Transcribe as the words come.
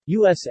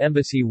U.S.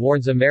 Embassy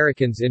warns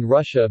Americans in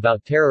Russia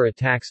about terror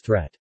attacks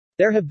threat.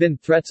 There have been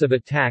threats of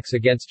attacks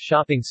against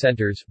shopping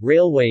centers,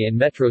 railway and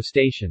metro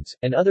stations,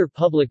 and other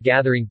public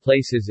gathering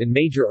places in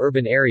major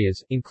urban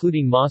areas,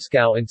 including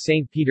Moscow and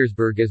St.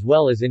 Petersburg, as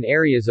well as in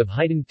areas of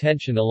heightened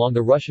tension along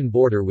the Russian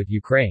border with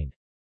Ukraine.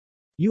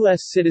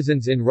 U.S.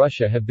 citizens in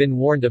Russia have been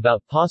warned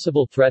about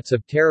possible threats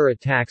of terror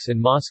attacks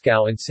in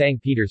Moscow and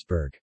St.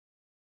 Petersburg.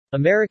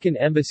 American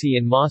Embassy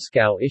in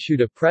Moscow issued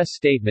a press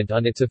statement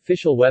on its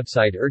official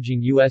website urging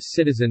U.S.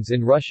 citizens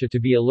in Russia to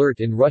be alert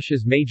in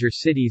Russia's major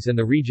cities and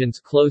the regions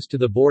close to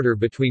the border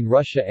between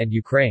Russia and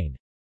Ukraine.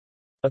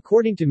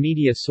 According to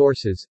media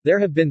sources, there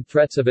have been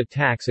threats of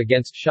attacks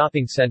against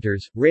shopping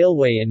centers,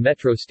 railway and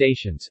metro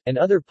stations, and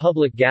other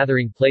public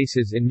gathering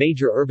places in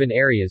major urban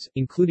areas,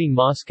 including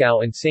Moscow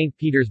and St.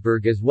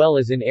 Petersburg, as well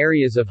as in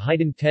areas of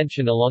heightened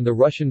tension along the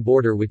Russian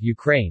border with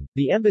Ukraine,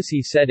 the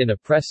embassy said in a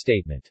press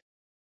statement.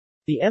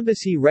 The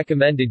embassy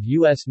recommended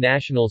U.S.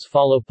 nationals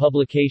follow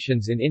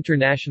publications in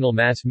international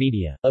mass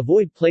media,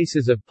 avoid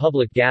places of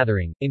public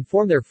gathering,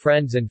 inform their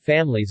friends and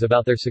families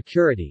about their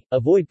security,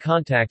 avoid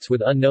contacts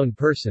with unknown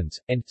persons,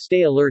 and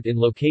stay alert in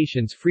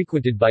locations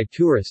frequented by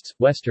tourists,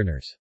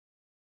 Westerners.